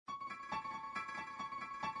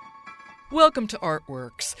Welcome to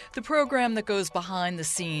Artworks, the program that goes behind the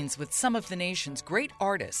scenes with some of the nation's great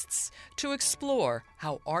artists to explore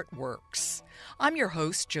how art works. I'm your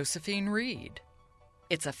host, Josephine Reed.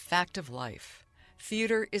 It's a fact of life.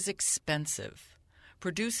 Theater is expensive.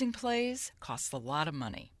 Producing plays costs a lot of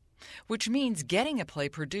money, which means getting a play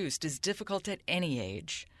produced is difficult at any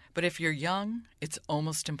age. But if you're young, it's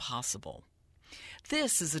almost impossible.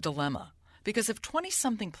 This is a dilemma. Because if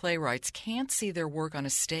 20-something playwrights can't see their work on a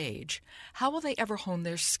stage, how will they ever hone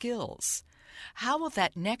their skills? How will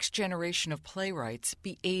that next generation of playwrights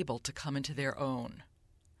be able to come into their own?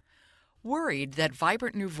 Worried that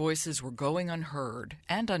vibrant new voices were going unheard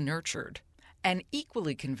and unnurtured, and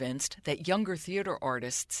equally convinced that younger theater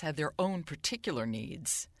artists had their own particular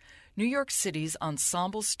needs, New York City's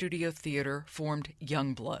Ensemble Studio Theater formed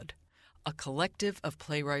Youngblood, a collective of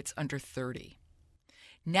playwrights under 30.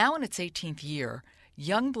 Now in its 18th year,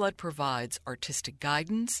 Youngblood provides artistic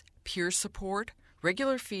guidance, peer support,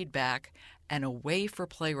 regular feedback, and a way for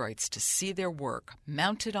playwrights to see their work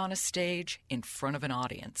mounted on a stage in front of an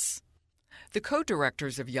audience. The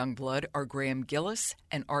co-directors of Youngblood are Graeme Gillis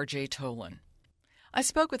and R.J. Tolan. I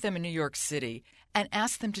spoke with them in New York City and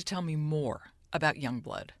asked them to tell me more about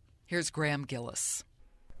Youngblood. Here's Graeme Gillis.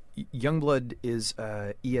 Youngblood is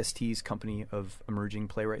EST's company of emerging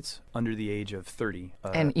playwrights under the age of 30.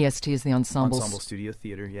 And EST is the Ensemble Studio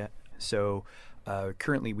Theater, yeah. So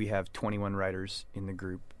currently we have 21 writers in the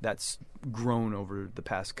group. That's grown over the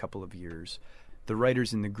past couple of years. The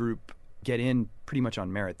writers in the group get in pretty much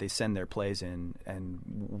on merit. They send their plays in, and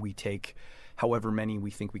we take however many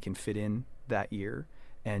we think we can fit in that year.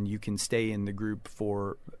 And you can stay in the group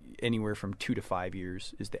for anywhere from 2 to 5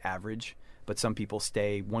 years is the average. But some people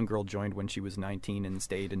stay. One girl joined when she was 19 and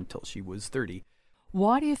stayed until she was 30.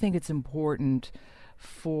 Why do you think it's important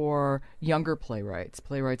for younger playwrights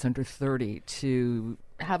under 30, to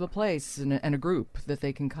have a place and a group that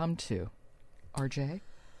they can come to? RJ?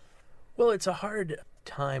 Well, it's a hard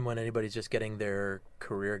time when anybody's just getting their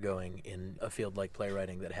career going in a field like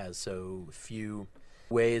playwriting that has so few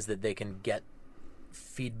ways that they can get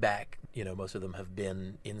feedback. You know, most of them have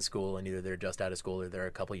been in school, and either they're just out of school or they're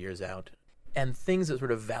a couple years out. And things that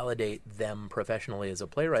sort of validate them professionally as a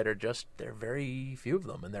playwright are just, there are very few of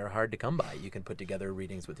them, and they're hard to come by. You can put together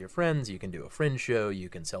readings with your friends, you can do a fringe show, you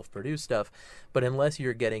can self-produce stuff, but unless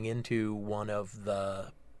you're getting into one of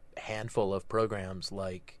the handful of programs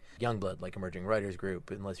like Youngblood, like Emerging Writers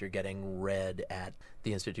Group, unless you're getting read at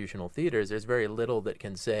the institutional theaters, there's very little that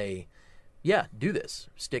can say, yeah, do this,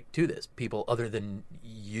 stick to this. People other than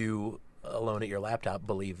you alone at your laptop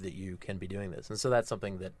believe that you can be doing this. And so that's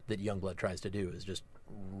something that Youngblood tries to do, is just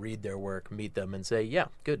read their work, meet them, and say, yeah,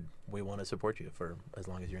 good, we want to support you for as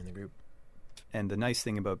long as you're in the group. And the nice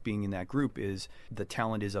thing about being in that group is the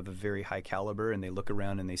talent is of a very high caliber, and they look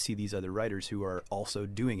around and they see these other writers who are also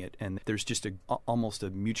doing it, and there's just almost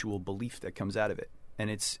a mutual belief that comes out of it.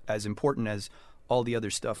 And it's as important as all the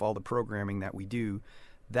other stuff, all the programming that we do.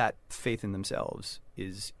 That faith in themselves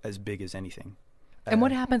is as big as anything. And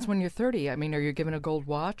what happens when you're 30? I mean, are you given a gold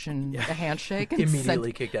watch and a handshake? And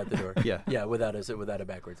immediately kicked out the door. Yeah, without a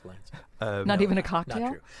backwards glance. Not even a cocktail?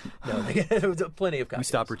 Not true. No, there was plenty of cocktails. We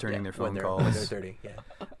stopped returning their phone calls. When they're 30,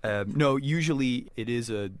 yeah. No, usually it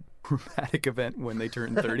is a dramatic event when they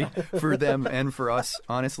turn 30 for them and for us,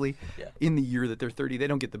 honestly. Yeah. In the year that they're 30, they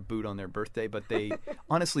don't get the boot on their birthday, but they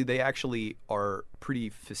actually are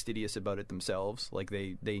pretty fastidious about it themselves. Like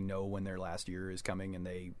they know when their last year is coming, and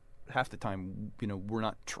they half the time, we're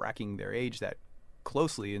not tracking their age that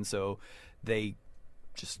closely, and so they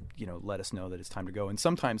just, let us know that it's time to go. And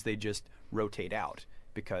sometimes they just rotate out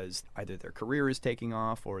because either their career is taking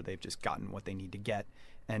off or they've just gotten what they need to get,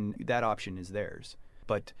 and that option is theirs.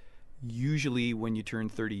 But usually when you turn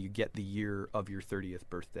 30, you get the year of your 30th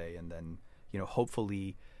birthday, and then,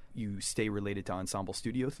 hopefully you stay related to Ensemble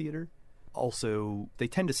Studio Theater. Also, they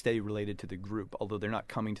tend to stay related to the group, although they're not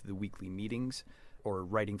coming to the weekly meetings or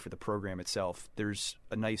writing for the program itself. There's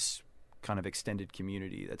a nice kind of extended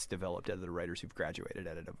community that's developed out of the writers who've graduated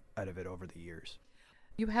out of it over the years.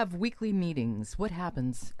 You have weekly meetings. What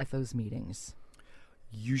happens at those meetings?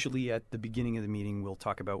 Usually at the beginning of the meeting, we'll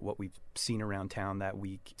talk about what we've seen around town that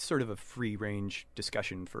week, sort of a free-range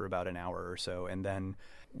discussion for about an hour or so, and then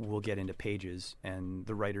we'll get into pages, and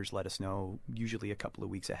the writers let us know usually a couple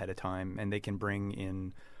of weeks ahead of time, and they can bring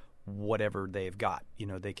in whatever they've got.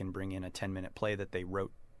 They can bring in a 10-minute play that they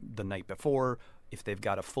wrote the night before. If they've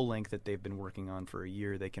got a full length that they've been working on for a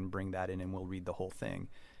year, they can bring that in and we'll read the whole thing.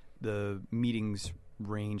 The meetings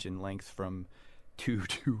range in length from 2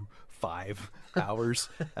 to 5 hours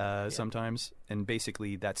sometimes. And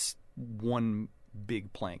basically that's one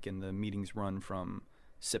big plank, and the meetings run from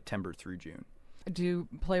September through June. Do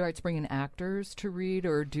playwrights bring in actors to read,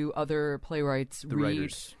 or do other playwrights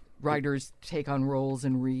read? Writers take on roles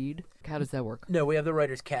and read? How does that work? No, we have the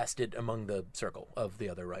writers casted among the circle of the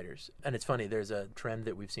other writers. And it's funny, there's a trend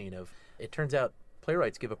that we've seen of, it turns out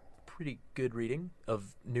playwrights give a pretty good reading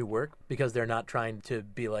of new work because they're not trying to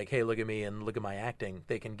be like, hey, look at me and look at my acting.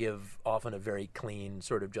 They can give often a very clean,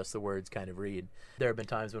 sort of just the words kind of read. There have been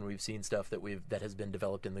times when we've seen stuff that has been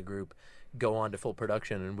developed in the group go on to full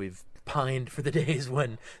production, and we've pined for the days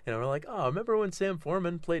when, we're like, oh, remember when Sam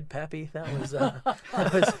Foreman played Pappy? That was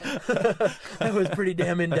that was pretty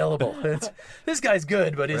damn indelible. This guy's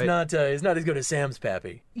good, but he's not as good as Sam's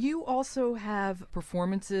Pappy. You also have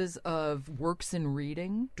performances of works in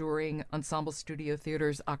reading during Ensemble Studio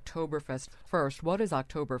Theater's Oktoberfest. First, what is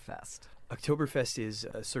Oktoberfest? Oktoberfest is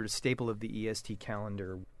a sort of staple of the EST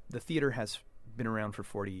calendar. The theater has been around for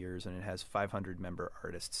 40 years, and it has 500 member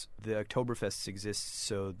artists. The Oktoberfest exists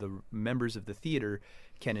so the members of the theater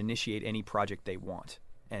can initiate any project they want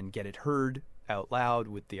and get it heard out loud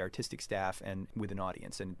with the artistic staff and with an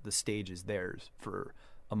audience, and the stage is theirs for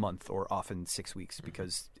a month or often 6 weeks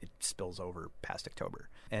because it spills over past October.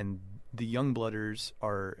 And the Youngblooders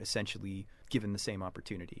are essentially given the same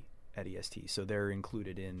opportunity at EST, so they're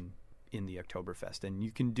included in the Oktoberfest. And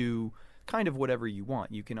you can do kind of whatever you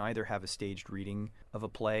want. You can either have a staged reading of a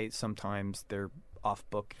play. Sometimes they're off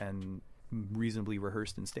book and reasonably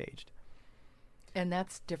rehearsed and staged. And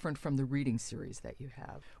that's different from the reading series that you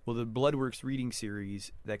have. Well, the Bloodworks reading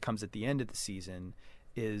series that comes at the end of the season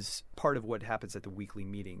is part of what happens at the weekly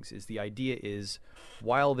meetings. Is the idea is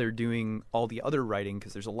while they're doing all the other writing,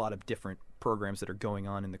 because there's a lot of different programs that are going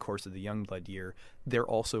on in the course of the Youngblood year, they're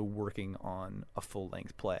also working on a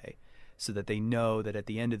full-length play, so that they know that at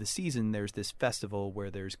the end of the season there's this festival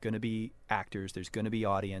where there's going to be actors, there's going to be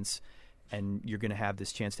audience, and you're going to have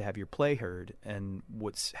this chance to have your play heard. And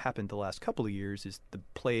what's happened the last couple of years is the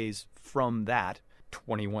plays from that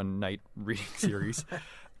 21-night reading series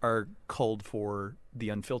are called for the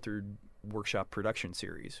Unfiltered Workshop Production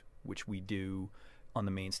Series, which we do on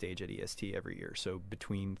the main stage at EST every year. So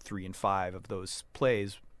between 3 and 5 of those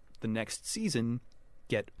plays, the next season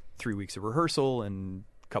get 3 weeks of rehearsal and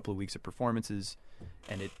couple of weeks of performances,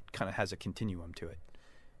 and it kind of has a continuum to it.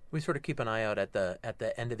 We sort of keep an eye out at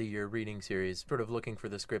the end of the year reading series, sort of looking for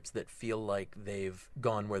the scripts that feel like they've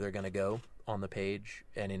gone where they're going to go on the page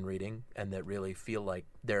and in reading, and that really feel like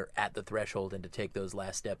they're at the threshold, and to take those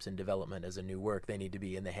last steps in development as a new work, they need to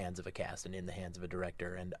be in the hands of a cast and in the hands of a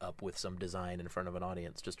director and up with some design in front of an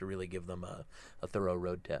audience, just to really give them a thorough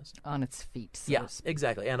road test. On its feet. Yeah,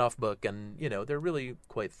 exactly. And off book, and they're really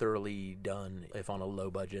quite thoroughly done if on a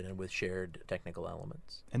low budget and with shared technical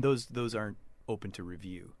elements. And those aren't open to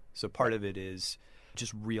review. So part of it is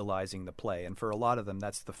just realizing the play. And for a lot of them,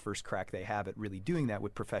 that's the first crack they have at really doing that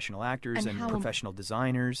with professional actors and professional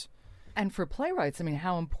designers. And for playwrights,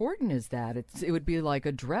 how important is that? It would be like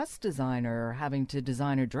a dress designer having to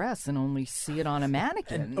design a dress and only see it on a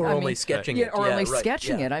mannequin. Or only sketching it. Or only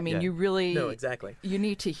sketching it. You really... No, exactly. You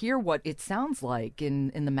need to hear what it sounds like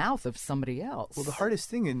in the mouth of somebody else. Well, the hardest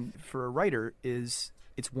thing for a writer is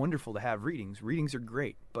it's wonderful to have readings. Readings are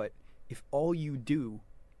great, but if all you do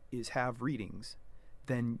is have readings,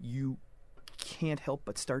 then you can't help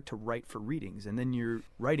but start to write for readings, and then your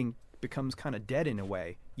writing becomes kind of dead in a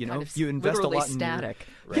way. Kind of you invest a lot static.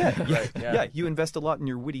 You invest a lot in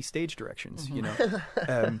your witty stage directions.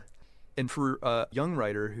 Mm-hmm. And for a young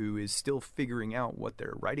writer who is still figuring out what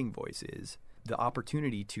their writing voice is, the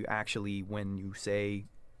opportunity to actually, when you say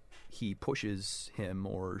he pushes him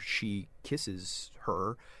or she kisses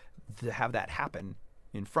her, to have that happen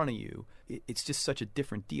in front of you, it's just such a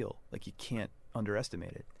different deal. Like, you can't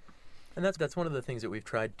underestimate it. And that's one of the things that we've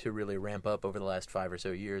tried to really ramp up over the last 5 or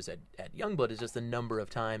so years at Youngblood, is just the number of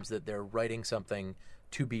times that they're writing something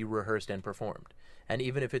to be rehearsed and performed. And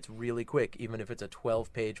even if it's really quick, even if it's a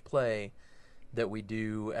 12-page play that we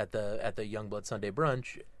do at the Youngblood Sunday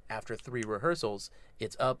brunch, after 3 rehearsals,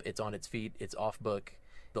 it's up, it's on its feet, it's off book,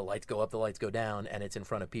 the lights go up, the lights go down, and it's in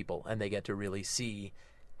front of people, and they get to really see,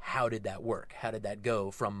 how did that work? How did that go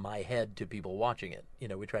from my head to people watching it?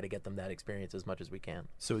 We try to get them that experience as much as we can.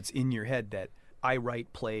 So it's in your head that I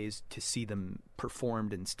write plays to see them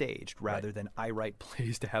performed and staged, rather than I write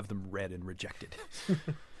plays to have them read and rejected.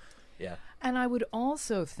 Yeah. And I would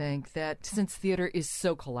also think that since theater is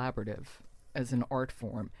so collaborative as an art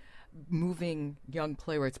form, moving young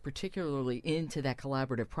playwrights particularly into that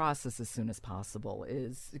collaborative process as soon as possible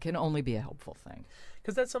can only be a helpful thing.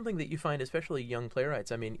 Because that's something that you find, especially young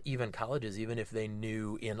playwrights. Even colleges, even if they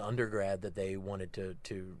knew in undergrad that they wanted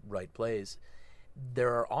to write plays,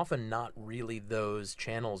 there are often not really those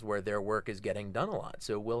channels where their work is getting done a lot.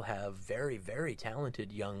 So we'll have very, very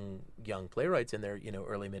talented young playwrights in their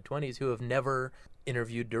early mid-20s who have never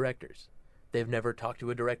interviewed directors. They've never talked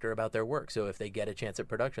to a director about their work. So if they get a chance at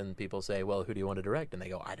production, people say, "Well, who do you want to direct?" And they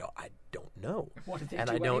go, "I don't know." What did they and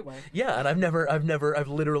do I don't. anyway? Yeah, and I've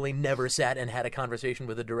literally never sat and had a conversation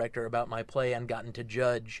with a director about my play and gotten to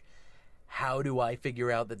judge. How do I figure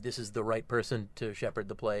out that this is the right person to shepherd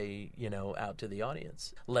the play, out to the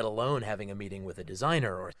audience? Let alone having a meeting with a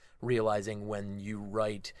designer or realizing when you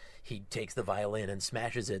write, he takes the violin and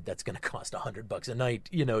smashes it, that's going to cost $100 a night,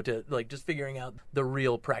 to just figuring out the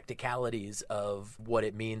real practicalities of what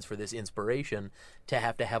it means for this inspiration to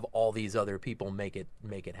have all these other people make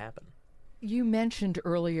it happen. You mentioned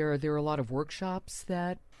earlier there are a lot of workshops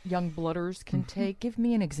that young blooders can take. Give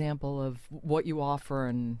me an example of what you offer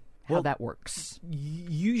and how that works.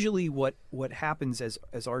 Usually what happens, as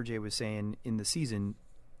R.J. was saying, in the season,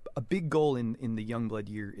 a big goal in the Youngblood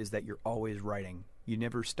year is that you're always writing. You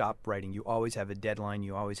never stop writing. You always have a deadline.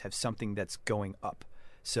 You always have something that's going up.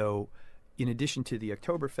 So in addition to the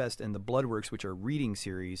Oktoberfest and the Bloodworks, which are reading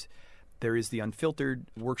series, there is the Unfiltered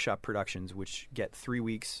workshop productions, which get 3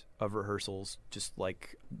 weeks of rehearsals, just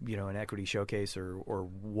like an equity showcase or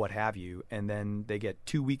what have you. And then they get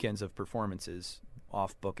 2 weekends of performances,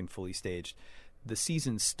 off book and fully staged. The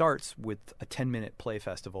season starts with a 10-minute play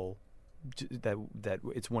festival. That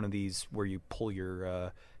it's one of these where you pull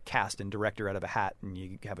your cast and director out of a hat, and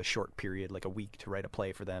you have a short period, like a week, to write a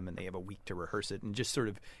play for them, and they have a week to rehearse it, and just sort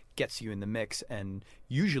of gets you in the mix. And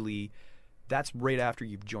usually that's right after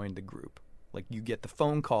you've joined the group. Like, you get the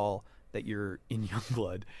phone call that you're in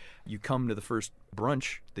Youngblood. You come to the first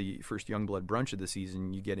brunch, the first Youngblood brunch of the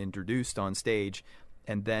season. You get introduced on stage,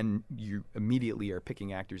 and then you immediately are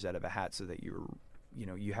picking actors out of a hat so that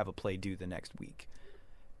you have a play due the next week.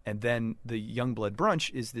 And then the Youngblood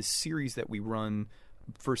brunch is this series that we run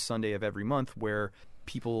first Sunday of every month, where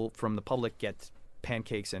people from the public get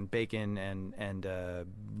pancakes and bacon and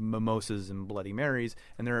mimosas and Bloody Marys,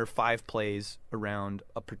 and there are 5 plays around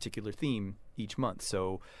a particular theme each month.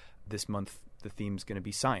 So this month the theme's going to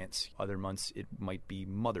be science. Other months it might be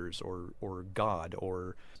mothers or God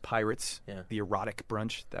or pirates. Yeah. The erotic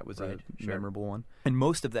brunch, that was a memorable one. And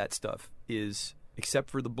most of that stuff is,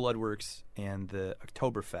 except for the Bloodworks and the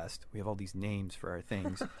Oktoberfest, we have all these names for our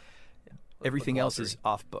things. Everything else is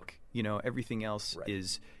off book. Everything else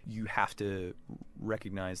is, you have to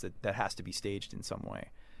recognize that has to be staged in some way.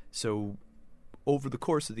 So over the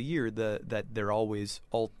course of the year, that they're always,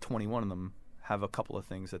 all 21 of them have a couple of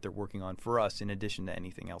things that they're working on for us in addition to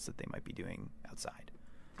anything else that they might be doing outside.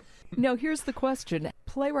 Now, here's the question.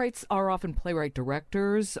 Playwrights are often playwright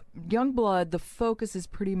directors. Youngblood, the focus is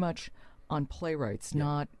pretty much on playwrights,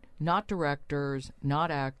 not directors, not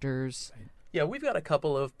actors. Right. Yeah, we've got a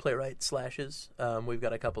couple of playwright slashes. We've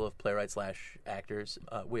got a couple of playwright / actors.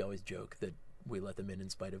 We always joke that we let them in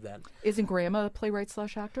spite of that. Isn't Graeme a playwright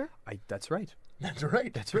 / actor? That's right. That's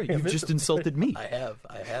right. That's right. You've just insulted me. I have.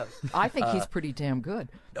 I think he's pretty damn good.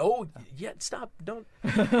 Oh, yeah, stop. Don't.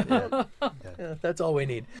 Yeah, that's all we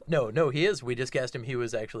need. No, he is. We just cast him. He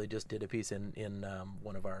was actually just did a piece in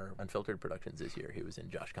one of our Unfiltered productions this year. He was in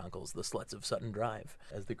Josh Conkel's The Sluts of Sutton Drive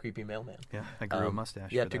as the creepy mailman. Yeah, I grew a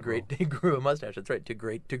mustache. Yeah, he grew a mustache. That's right. To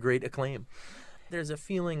great acclaim. There's a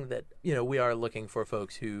feeling that, we are looking for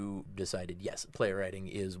folks who decided, yes, playwriting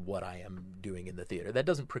is what I am doing in the theater. That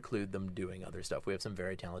doesn't preclude them doing other stuff. We have some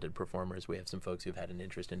very talented performers. We have some folks who've had an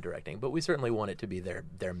interest in directing, but we certainly want it to be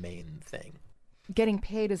their main thing. Getting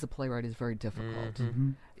paid as a playwright is very difficult.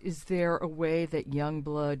 Mm-hmm. Is there a way that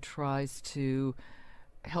Youngblood tries to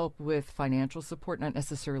help with financial support, not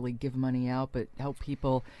necessarily give money out, but help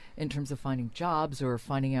people in terms of finding jobs or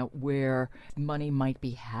finding out where money might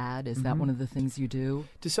be had? Is that one of the things you do?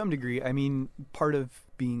 To some degree. I mean, part of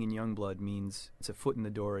being in Youngblood means it's a foot in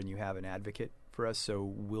the door and you have an advocate for us, so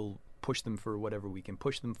we'll push them for whatever we can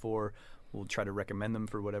push them for. We'll try to recommend them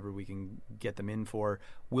for whatever we can get them in for.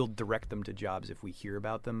 We'll direct them to jobs if we hear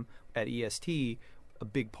about them. At EST, a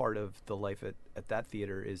big part of the life at that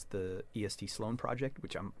theater is the EST Sloan Project,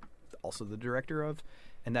 which I'm also the director of.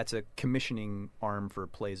 And that's a commissioning arm for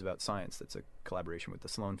plays about science. That's a collaboration with the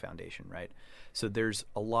Sloan Foundation, right? So there's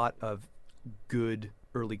a lot of good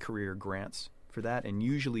early career grants for that. And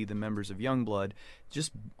usually the members of Youngblood,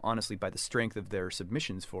 just honestly by the strength of their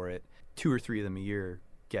submissions for it, 2 or 3 of them a year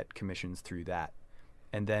get commissions through that.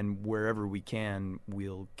 And then wherever we can,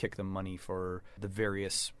 we'll kick them money for the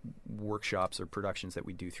various workshops or productions that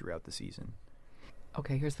we do throughout the season.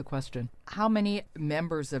 Okay, here's the question. How many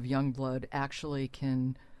members of Youngblood actually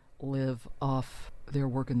can live off their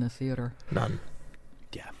work in the theater? None.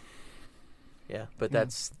 Yeah. Yeah, but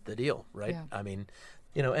that's the deal, right? Yeah. I mean,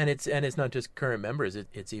 and it's not just current members.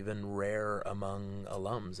 It's even rare among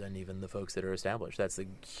alums and even the folks that are established. That's the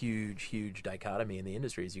huge dichotomy in the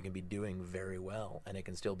industry is you can be doing very well, and it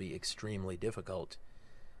can still be extremely difficult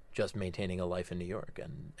just maintaining a life in New York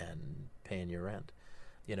and paying your rent.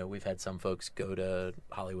 We've had some folks go to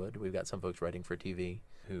Hollywood. We've got some folks writing for TV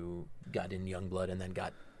who got in Youngblood and then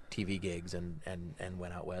got TV gigs and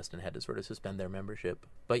went out west and had to sort of suspend their membership.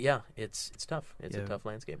 But yeah, it's tough. It's a tough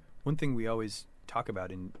landscape. One thing we always talk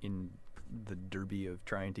about in the derby of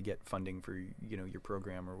trying to get funding for your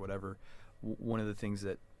program or whatever, one of the things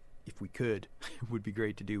that if we could would be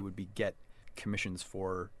great to do would be get commissions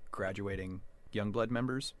for graduating Youngblood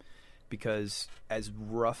members, because as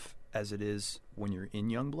rough as it is when you're in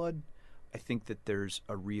Youngblood, I think that there's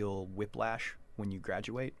a real whiplash when you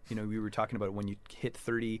graduate. We were talking about when you hit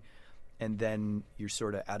 30 and then you're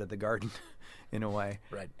sort of out of the garden in a way.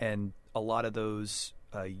 Right. And a lot of those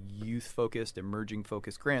youth-focused,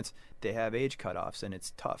 emerging-focused grants, they have age cutoffs, and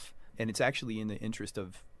it's tough. And it's actually in the interest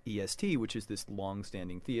of EST, which is this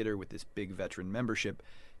long-standing theater with this big veteran membership,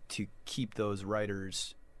 to keep those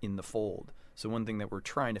writers in the fold. So one thing that we're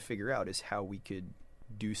trying to figure out is how we could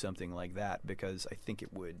do something like that, because I think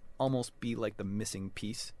it would almost be like the missing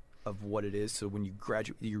piece of what it is. So when you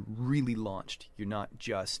graduate, you're really launched. You're not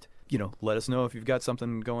just, let us know if you've got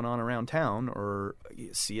something going on around town or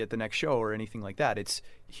see you at the next show or anything like that. It's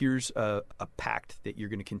here's a pact that you're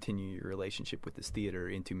going to continue your relationship with this theater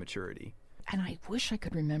into maturity. And I wish I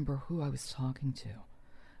could remember who I was talking to,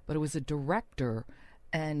 but it was a director,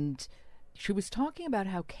 and she was talking about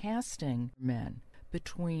how casting men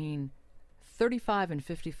between 35 and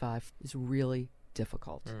 55 is really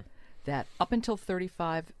difficult. That up until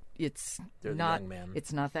 35, it's not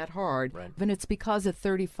that hard. Right. And it's because at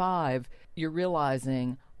 35, you're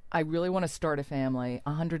realizing, I really want to start a family.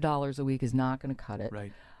 $100 a week is not going to cut it.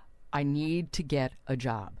 Right. I need to get a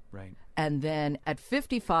job. Right. And then at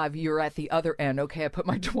 55, you're at the other end. Okay, I put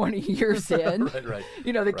my 20 years in. Right.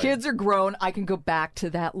 The kids are grown. I can go back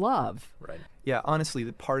to that love. Right. Yeah, honestly,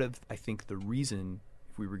 the part of, I think, the reason,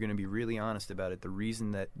 if we were going to be really honest about it, the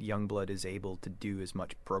reason that Youngblood is able to do as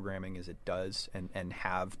much programming as it does and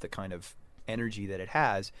have the kind of energy that it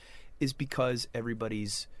has is because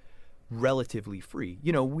everybody's relatively free.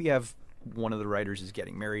 We have one of the writers is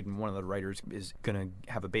getting married and one of the writers is going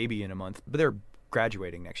to have a baby in a month, but they're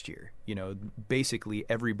graduating next year. Basically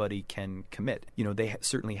everybody can commit. They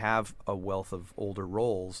certainly have a wealth of older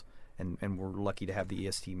roles, and we're lucky to have the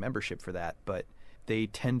EST membership for that, but they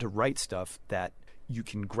tend to write stuff that you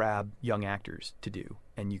can grab young actors to do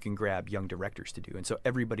and you can grab young directors to do. And so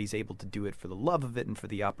everybody's able to do it for the love of it and for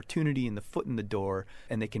the opportunity and the foot in the door,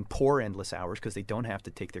 and they can pour endless hours because they don't have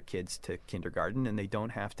to take their kids to kindergarten and they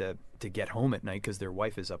don't have to get home at night because their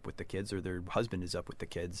wife is up with the kids or their husband is up with the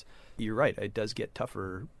kids. You're right, it does get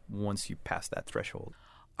tougher once you pass that threshold.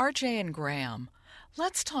 R.J. and Graeme,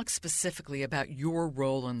 let's talk specifically about your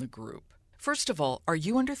role in the group. First of all, are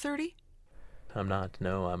you under 30? I'm not.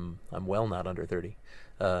 No, I'm well not under 30.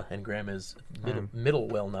 And Graeme is middle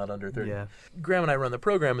well not under 30. Yeah. Graeme and I run the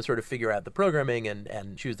program and sort of figure out the programming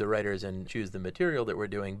and choose the writers and choose the material that we're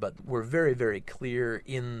doing. But we're very, very clear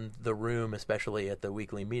in the room, especially at the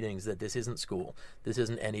weekly meetings, that this isn't school. This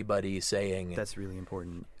isn't anybody saying... That's really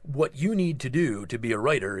important. What you need to do to be a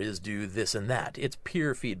writer is do this and that. It's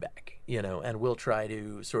peer feedback, and we'll try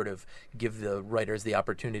to sort of give the writers the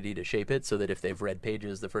opportunity to shape it so that if they've read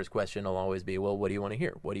pages, the first question will always be, well, what do you want to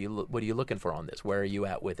hear? What are you looking for on this? Where are you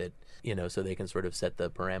at with it? So they can sort of set the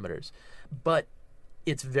parameters. But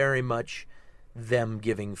it's very much them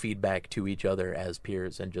giving feedback to each other as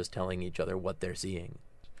peers and just telling each other what they're seeing.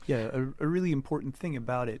 Yeah, a really important thing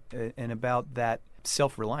about it and about that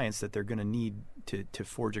self-reliance that they're going to need to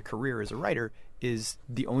forge a career as a writer is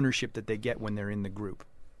the ownership that they get when they're in the group,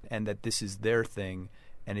 and that this is their thing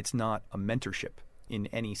and it's not a mentorship in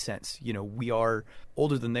any sense. We are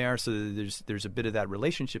older than they are, so there's a bit of that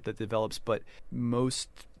relationship that develops, but most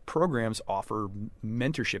programs offer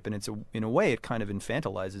mentorship, and in a way it kind of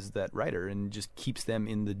infantilizes that writer and just keeps them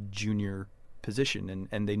in the junior position,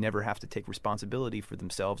 and they never have to take responsibility for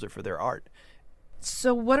themselves or for their art.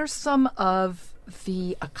 So what are some of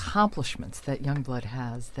the accomplishments that Youngblood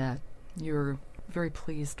has that you're very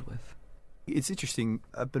pleased with? It's interesting.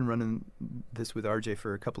 I've been running this with RJ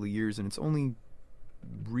for a couple of years, and it's only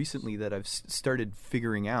recently that I've started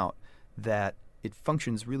figuring out that it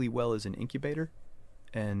functions really well as an incubator,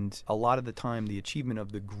 and a lot of the time the achievement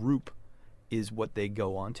of the group is what they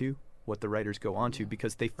go on to, what the writers go on to,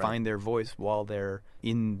 because they find their voice while they're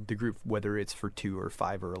in the group, whether it's for 2 or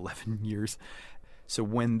 5 or 11 years. So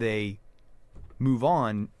when they move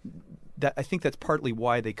on, I think that's partly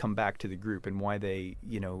why they come back to the group and why they,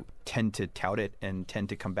 tend to tout it and tend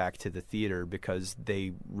to come back to the theater, because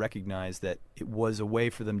they recognize that it was a way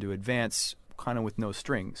for them to advance kind of with no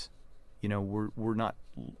strings. We're not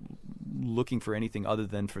looking for anything other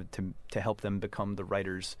than to help them become the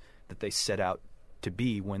writers that they set out to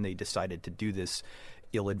be when they decided to do this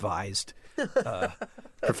ill-advised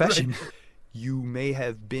profession. Right. You may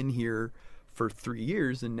have been here for 3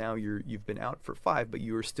 years and now you've been out for 5, but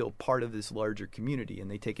you are still part of this larger community,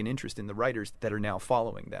 and they take an interest in the writers that are now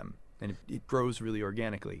following them, and it grows really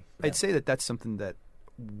organically. Yeah. I'd say that that's something that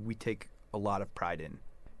we take a lot of pride in.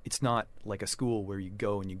 It's not like a school where you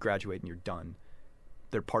go and you graduate and you're done.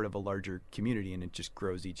 They're part of a larger community, and it just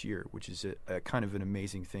grows each year, which is a kind of an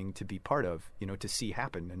amazing thing to be part of, to see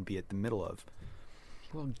happen and be at the middle of.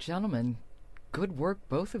 Well, gentlemen, good work,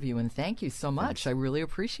 both of you, and thank you so much. Thanks. I really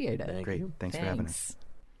appreciate it. Thank Great. you. Thanks for having us.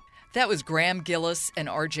 That was Graeme Gillis and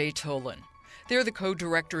R.J. Tolan. They're the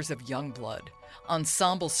co-directors of Youngblood,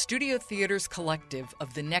 Ensemble Studio Theater's collective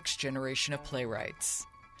of the next generation of playwrights.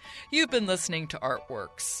 You've been listening to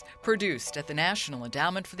Artworks, produced at the National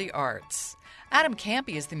Endowment for the Arts. Adam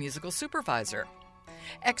Campy is the musical supervisor.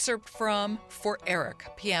 Excerpt from For Eric,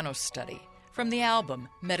 Piano Study, from the album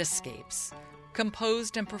Metascapes,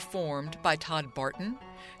 composed and performed by Todd Barton,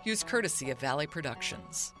 used courtesy of Valley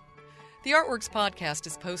Productions. The Artworks podcast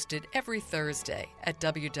is posted every Thursday at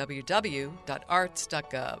www.arts.gov.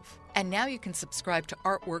 And now you can subscribe to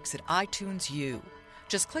Artworks at iTunes U.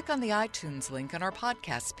 Just click on the iTunes link on our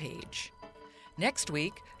podcast page. Next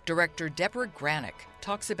week, director Deborah Granick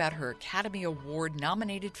talks about her Academy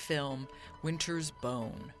Award-nominated film, Winter's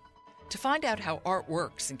Bone. To find out how art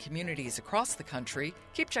works in communities across the country,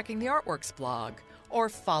 keep checking the Artworks blog or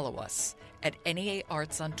follow us at NEA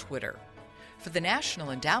Arts on Twitter. For the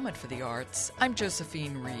National Endowment for the Arts, I'm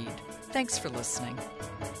Josephine Reed. Thanks for listening.